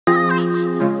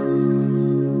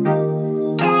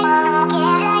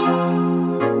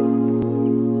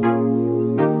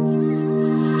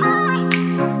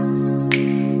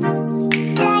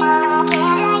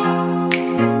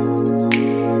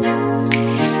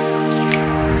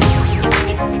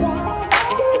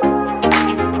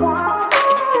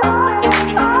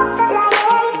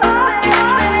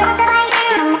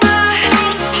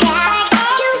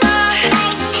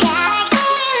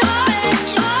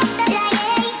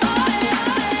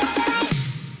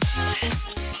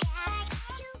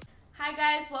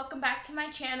my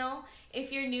channel.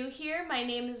 If you're new here, my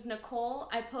name is Nicole.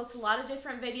 I post a lot of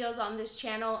different videos on this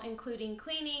channel, including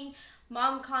cleaning,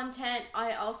 mom content.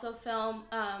 I also film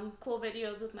cool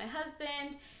videos with my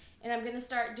husband, and I'm going to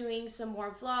start doing some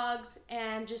more vlogs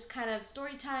and just kind of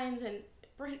story times and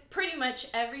pretty much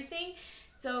everything.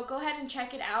 So go ahead and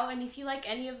check it out, and if you like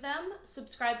any of them,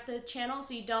 subscribe to the channel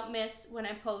so you don't miss when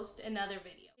I post another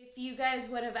video. If you guys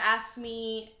would have asked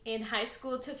me in high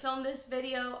school to film this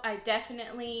video, I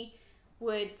definitely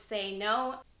would say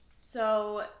no.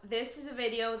 So this is a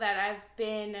video that I've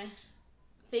been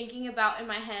thinking about in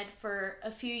my head for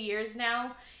a few years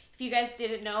now. If you guys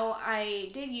didn't know, I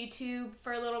did YouTube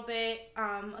for a little bit,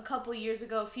 a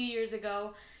few years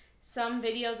ago. Some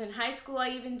videos in high school I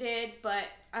even did, but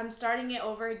I'm starting it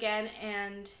over again,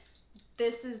 and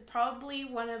this is probably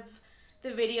one of the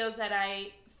videos that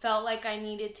I felt like I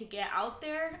needed to get out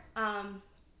there.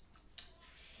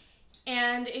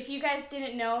 And if you guys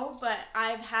didn't know, but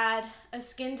I've had a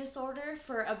skin disorder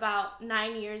for about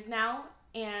 9 years now,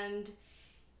 and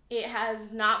it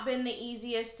has not been the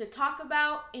easiest to talk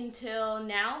about until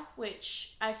now,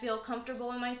 which I feel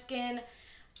comfortable in my skin.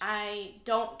 I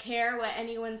don't care what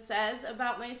anyone says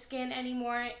about my skin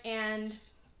anymore, and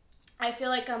I feel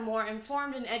like I'm more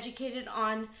informed and educated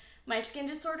on my skin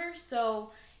disorder.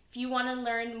 So if you want to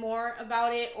learn more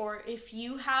about it, or if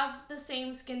you have the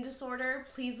same skin disorder,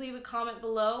 please leave a comment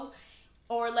below,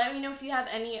 or let me know if you have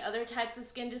any other types of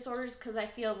skin disorders, because I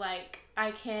feel like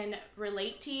I can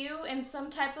relate to you in some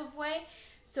type of way.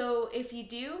 So if you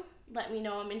do, let me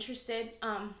know. I'm interested.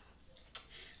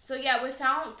 So yeah,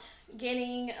 without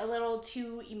getting a little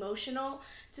too emotional,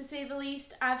 to say the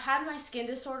least, I've had my skin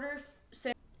disorder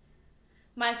since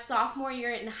my sophomore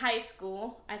year in high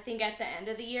school. I think at the end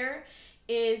of the year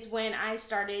is when I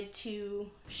started to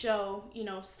show,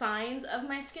 signs of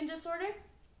my skin disorder.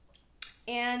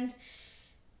 And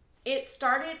it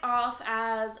started off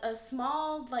as a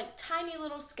small, tiny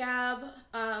little scab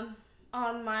on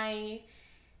my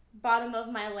bottom of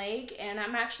my leg, and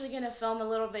I'm actually going to film a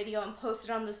little video and post it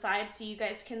on the side so you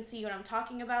guys can see what I'm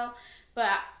talking about.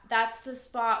 But that's the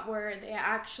spot where they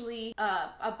actually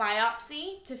a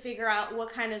biopsy to figure out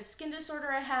what kind of skin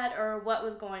disorder I had or what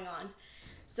was going on.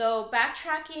 So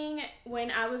backtracking, when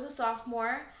I was a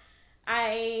sophomore,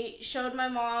 I showed my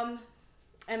mom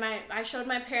and I showed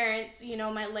my parents,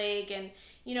 my leg, and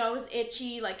it was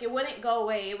itchy, it wouldn't go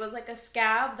away. It was like a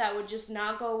scab that would just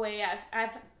not go away.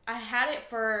 I had it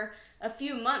for a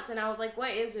few months, and I was like,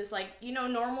 what is this?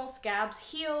 Normal scabs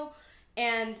heal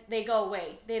and they go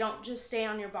away. They don't just stay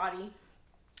on your body.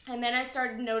 And then I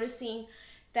started noticing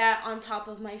that on top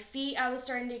of my feet, I was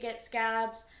starting to get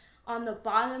scabs. On the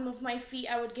bottom of my feet,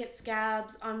 I would get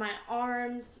scabs. On my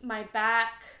arms, my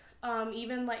back,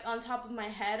 even on top of my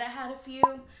head, I had a few.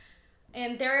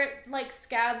 And they're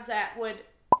scabs that would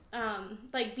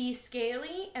be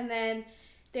scaly, and then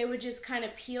they would just kind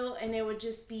of peel, and it would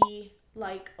just be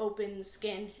open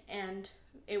skin, and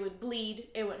it would bleed,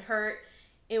 it would hurt,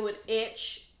 it would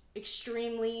itch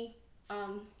extremely,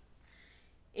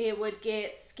 it would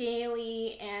get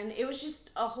scaly, and it was just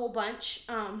a whole bunch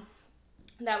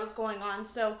that was going on.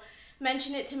 So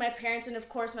mentioned it to my parents, and of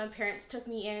course my parents took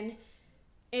me in.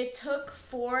 It took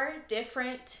 4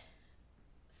 different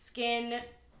skin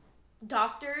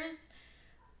doctors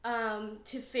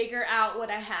to figure out what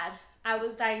I had. I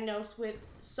was diagnosed with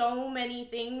so many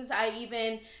things. I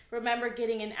even remember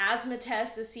getting an asthma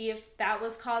test to see if that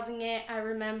was causing it. I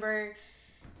remember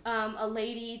a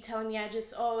lady telling me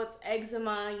it's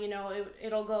eczema,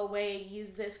 it'll go away,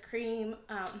 use this cream.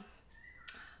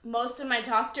 Most of my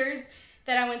doctors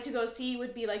that I went to go see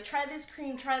would be like, try this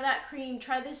cream, try that cream,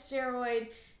 try this steroid.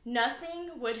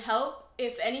 Nothing would help.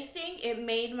 If anything, it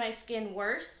made my skin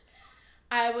worse.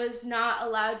 I was not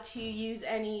allowed to use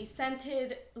any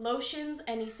scented lotions,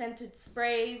 any scented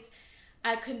sprays.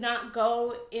 I could not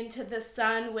go into the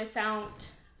sun without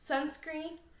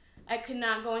sunscreen. I could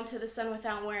not go into the sun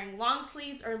without wearing long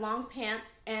sleeves or long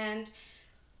pants. And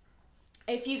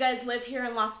if you guys live here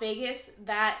in Las Vegas,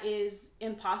 that is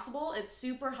impossible. It's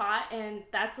super hot, and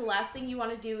that's the last thing you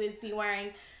want to do is be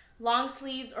wearing long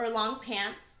sleeves or long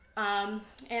pants.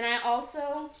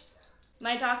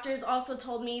 My doctors also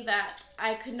told me that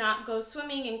I could not go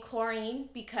swimming in chlorine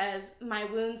because my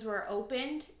wounds were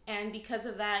opened, and because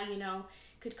of that,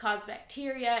 could cause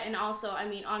bacteria, and also,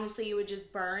 honestly, it would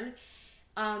just burn.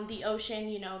 The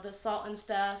ocean, the salt and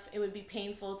stuff, it would be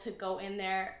painful to go in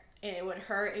there, and it would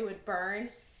hurt, it would burn.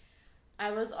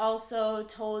 I was also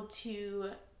told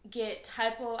to get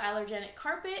hypoallergenic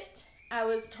carpet. I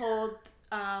was told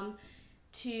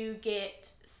to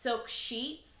get silk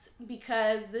sheets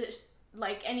because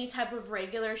like any type of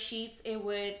regular sheets, it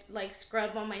would like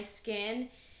scrub on my skin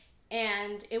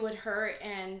and it would hurt,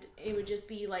 and it would just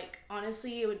be like,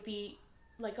 honestly, it would be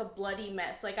like a bloody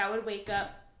mess. Like I would wake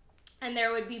up and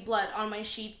there would be blood on my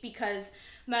sheets because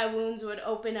my wounds would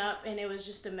open up and it was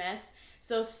just a mess.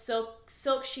 So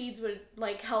silk sheets would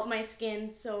like help my skin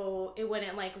so it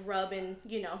wouldn't like rub and,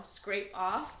 you know, scrape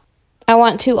off. I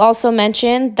want to also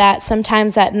mention that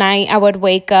sometimes at night I would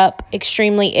wake up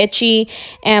extremely itchy,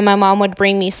 and my mom would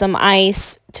bring me some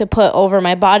ice to put over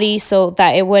my body so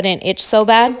that it wouldn't itch so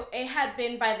bad. It had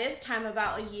been by this time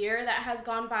about a year that has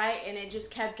gone by, and it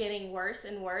just kept getting worse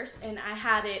and worse. And I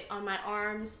had it on my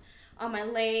arms, on my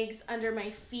legs, under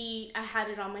my feet. I had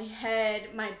it on my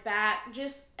head, my back,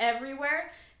 just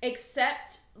everywhere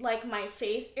except like my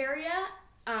face area.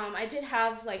 I did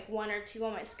have like 1 or 2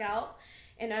 on my scalp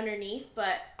and underneath,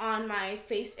 but on my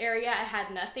face area I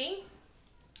had nothing.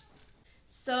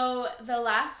 So the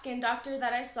last skin doctor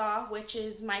that I saw, which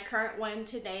is my current one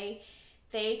today,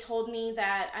 they told me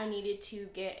that I needed to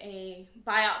get a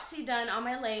biopsy done on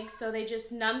my legs. So they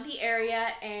just numbed the area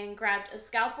and grabbed a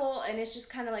scalpel, and it's just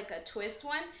kind of like a twist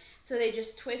one. So they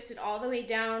just twisted all the way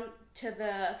down to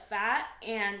the fat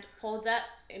and pulled up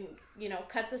and, you know,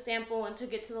 cut the sample and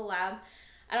took it to the lab.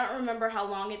 I don't remember how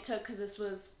long it took because this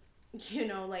was, you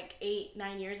know, like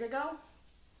 8-9 years ago.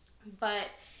 But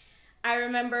I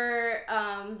remember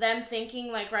them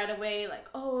thinking like right away, like,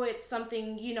 oh, it's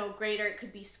something, you know, greater. It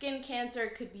could be skin cancer,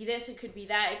 it could be this, it could be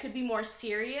that, it could be more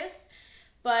serious.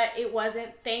 But it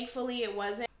wasn't. Thankfully, it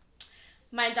wasn't.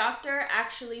 My doctor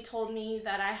actually told me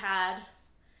that I had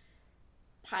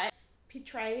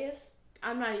PITYRIASIS.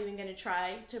 I'm not even going to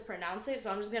try to pronounce it,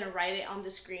 so I'm just going to write it on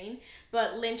the screen.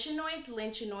 But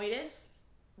LICHENOIDES,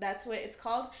 that's what it's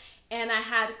called. And I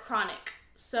had chronic,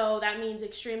 so that means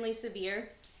extremely severe.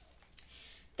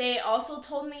 They also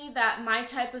told me that my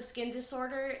type of skin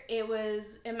disorder, it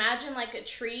was, imagine like a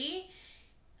tree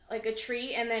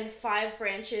and then 5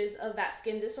 branches of that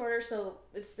skin disorder. So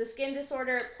it's the skin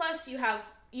disorder plus you have,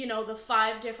 you know, the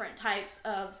 5 different types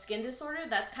of skin disorder.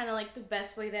 That's kind of like the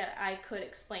best way that I could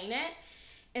explain it.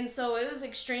 And so it was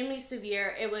extremely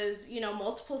severe. It was, you know,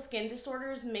 multiple skin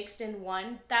disorders mixed in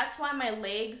one. That's why my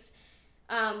legs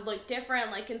look different.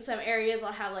 Like in some areas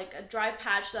I'll have like a dry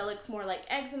patch that looks more like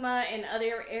eczema. In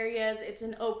other areas it's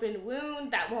an open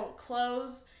wound that won't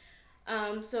close.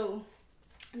 So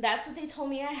that's what they told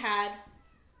me I had.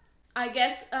 I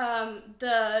guess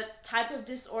the type of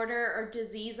disorder or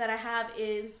disease that I have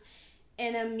is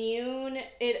an immune,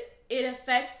 it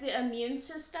affects the immune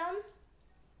system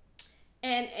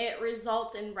and it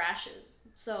results in rashes.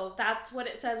 So that's what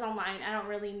it says online. I don't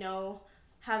really know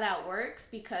how that works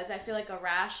because I feel like a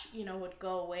rash, you know, would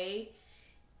go away,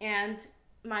 and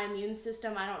my immune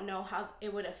system, I don't know how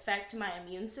it would affect my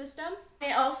immune system.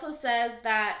 It also says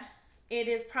that it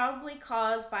is probably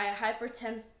caused by a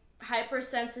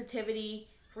hypersensitivity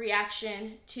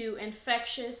reaction to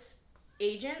infectious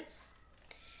agents.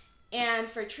 And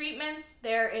for treatments,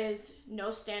 there is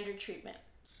no standard treatment.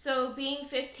 So being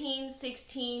 15,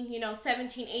 16, you know,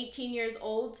 17, 18 years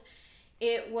old,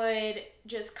 it would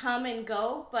just come and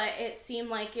go, but it seemed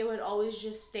like it would always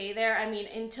just stay there. I mean,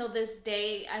 until this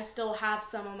day, I still have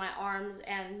some on my arms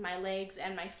and my legs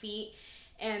and my feet.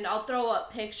 And I'll throw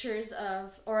up pictures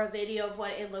of, or a video of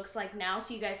what it looks like now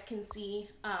so you guys can see.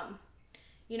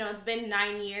 You know, it's been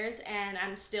 9 years and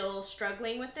I'm still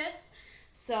struggling with this.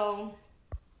 So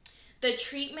the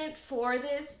treatment for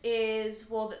this is,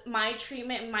 well, my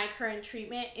current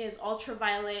treatment is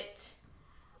ultraviolet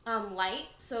light.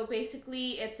 So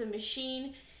basically it's a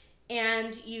machine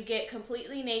and you get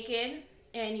completely naked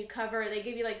and you cover, they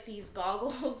give you like these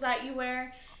goggles that you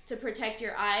wear to protect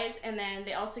your eyes, and then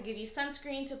they also give you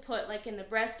sunscreen to put like in the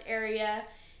breast area.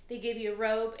 They give you a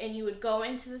robe and you would go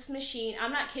into this machine.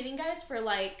 I'm not kidding, guys, for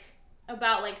like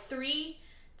about like 3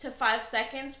 to 5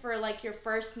 seconds for like your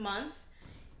first month,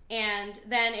 and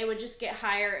then it would just get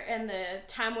higher and the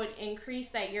time would increase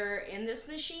that you're in this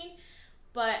machine.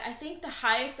 But I think the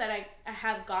highest that I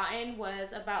have gotten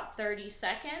was about 30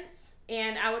 seconds,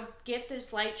 and I would get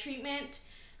this light treatment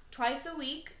twice a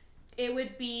week. It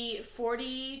would be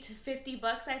 $40 to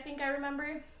 $50, I think I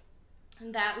remember,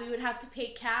 and that we would have to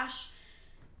pay cash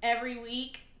every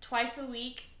week, twice a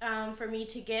week, for me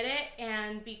to get it,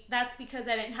 and that's because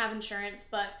I didn't have insurance.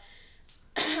 But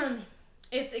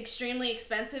it's extremely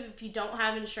expensive if you don't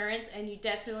have insurance, and you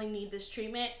definitely need this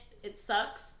treatment. It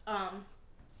sucks.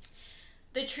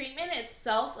 The treatment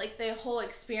itself, like the whole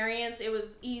experience, it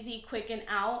was easy, quick and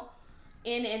out,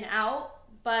 in and out.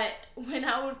 But when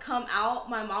I would come out,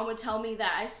 my mom would tell me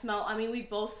that I smelled, I mean, we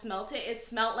both smelt it. It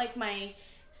smelled like my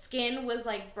skin was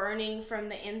like burning from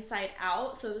the inside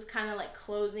out, so it was kind of like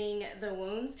closing the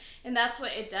wounds, and that's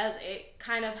what it does. It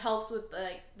kind of helps with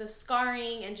like the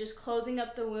scarring and just closing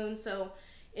up the wounds, so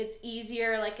it's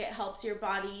easier. Like it helps your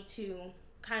body to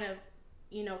kind of,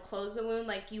 you know, close the wound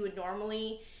like you would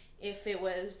normally if it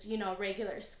was, you know,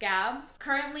 regular scab.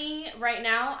 Currently, right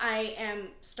now, I am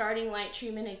starting light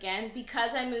treatment again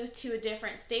because I moved to a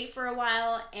different state for a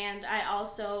while, and I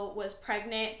also was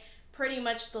pregnant pretty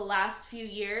much the last few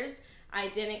years. I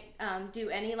didn't do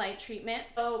any light treatment.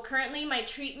 So currently my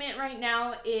treatment right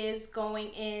now is going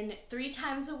in 3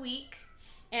 times a week,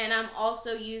 and I'm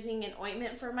also using an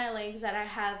ointment for my legs that I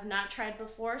have not tried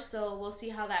before, so we'll see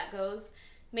how that goes.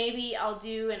 Maybe I'll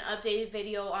do an updated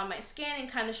video on my skin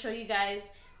and kind of show you guys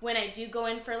when I do go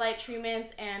in for light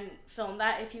treatments and film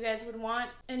that if you guys would want.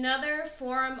 Another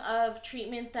form of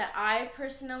treatment that I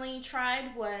personally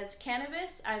tried was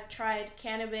cannabis. I've tried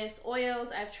cannabis oils,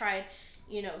 I've tried,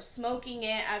 you know, smoking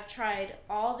it, I've tried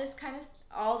all these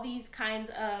kinds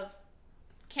of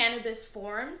cannabis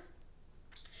forms.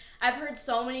 I've heard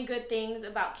so many good things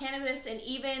about cannabis, and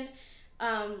even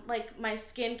like my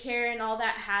skincare and all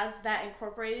that has that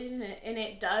incorporated in it, and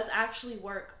it does actually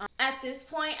work. At this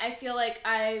point, I feel like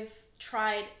I've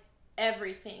tried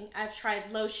everything. I've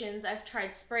tried lotions, I've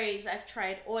tried sprays, I've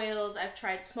tried oils, I've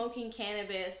tried smoking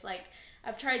cannabis. Like,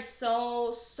 I've tried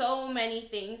so many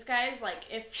things, guys. Like,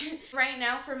 if right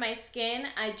now for my skin,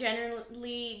 I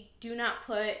generally do not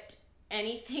put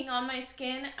anything on my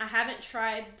skin. I haven't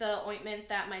tried the ointment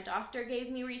that my doctor gave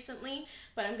me recently,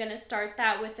 but I'm gonna start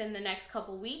that within the next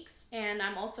couple weeks, and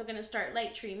I'm also gonna start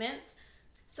light treatments.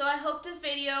 So I hope this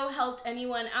video helped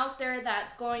anyone out there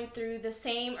that's going through the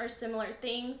same or similar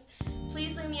things.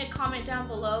 Please leave me a comment down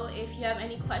below if you have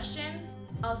any questions.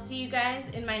 I'll see you guys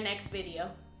in my next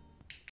video.